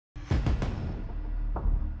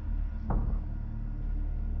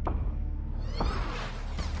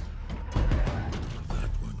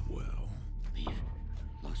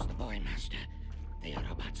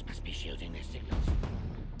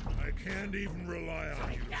can't even rely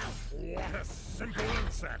on you. What a simple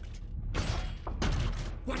insect.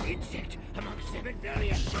 What insect among 7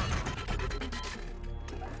 billion?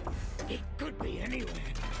 It could be anywhere.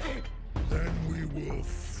 Then we will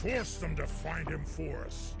force them to find him for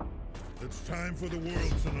us. It's time for the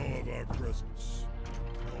world to know of our presence.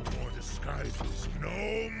 No more disguises,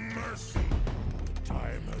 no mercy. The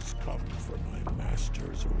time has come for my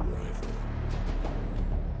master's arrival.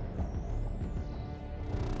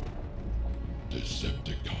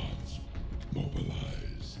 Decepticons,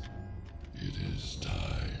 mobilize. It is time.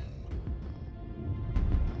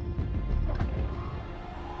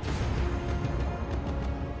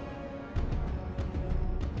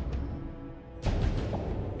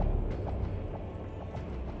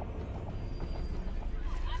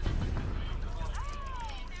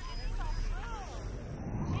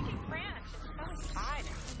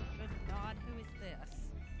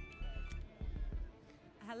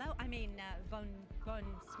 Hello? I mean, bonsoir?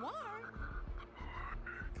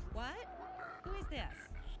 What? Who is this?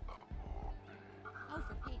 Oh,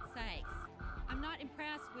 for Pete's sakes. I'm not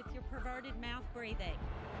impressed with your perverted mouth breathing.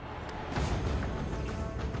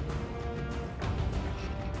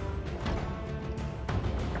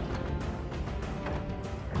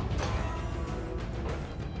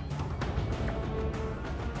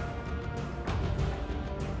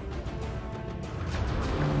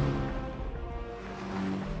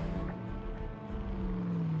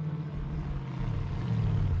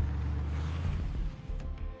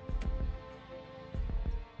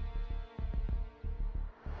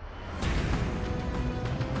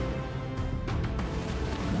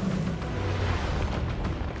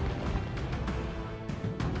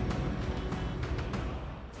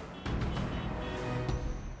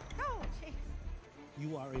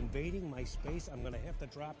 You are invading my space. I'm gonna have to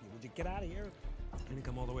drop you. Would you get out of here? I didn't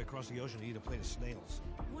come all the way across the ocean to eat a plate of snails.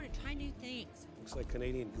 I want to try new things. Looks like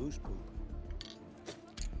Canadian goose poop.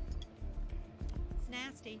 It's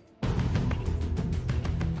nasty.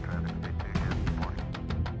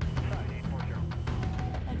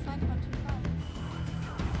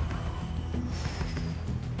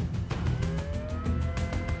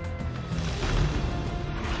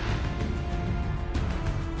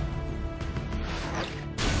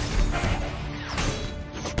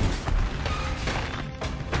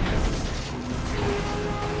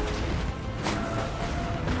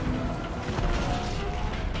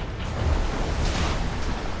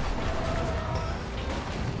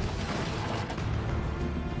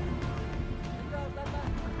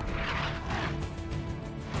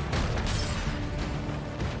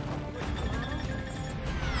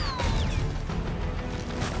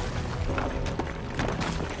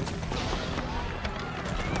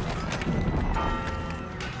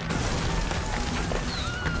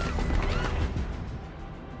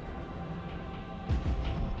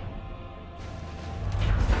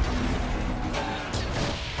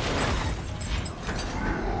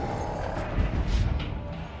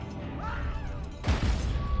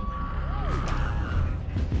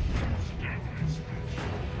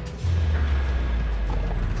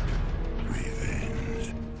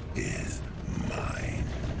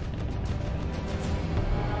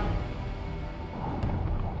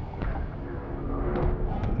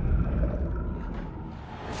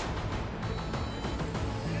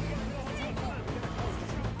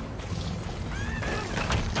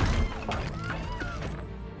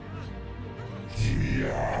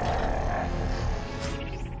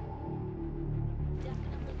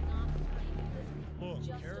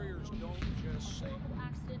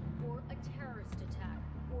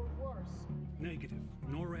 Negative.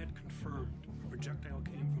 NORAD confirmed. The projectile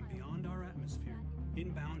came from beyond our atmosphere,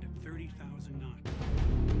 inbound at 30,000 knots.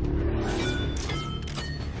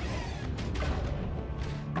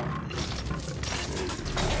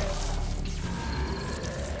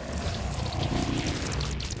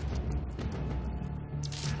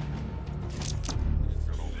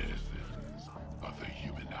 Citizens of the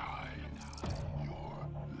human hive, your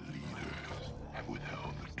leaders have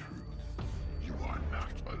withheld the truth. You are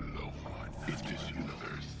not alone in this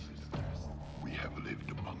universe. We have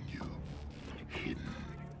lived among you, hidden,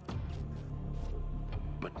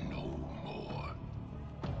 but no more.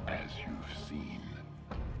 As you've seen,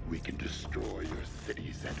 we can destroy your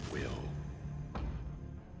cities at will.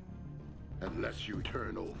 Unless you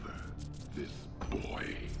turn over this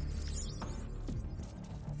boy.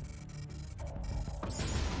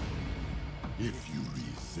 If you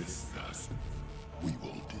resist us, we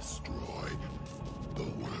will destroy the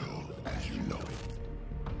world as you know it.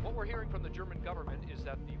 What we're hearing from the German government is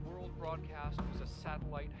that the world broadcast was a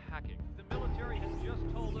satellite hacking. The military has just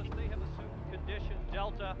told us they have assumed condition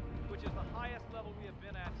Delta, which which is the highest level we have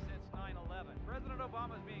been at since 9/11. President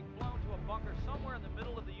Obama is being flown to a bunker somewhere in the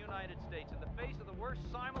middle of the United States in the face of the worst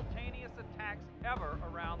simultaneous attacks ever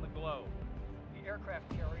around the globe. The aircraft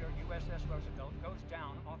carrier USS Roosevelt goes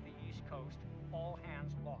down off the East Coast. All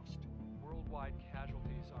hands lost. Worldwide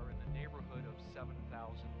casualties are in the neighborhood of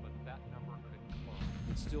 7,000, but that number could climb.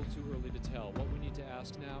 It's still too early to tell. What we need to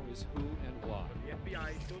ask now is who and why. The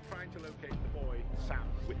FBI is still trying to locate the boy, Sam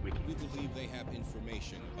Witwicky. We believe they have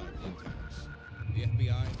information about intelligence. The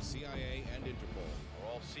FBI, CIA, and Interpol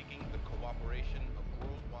are all seeking the cooperation of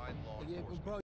worldwide law enforcement.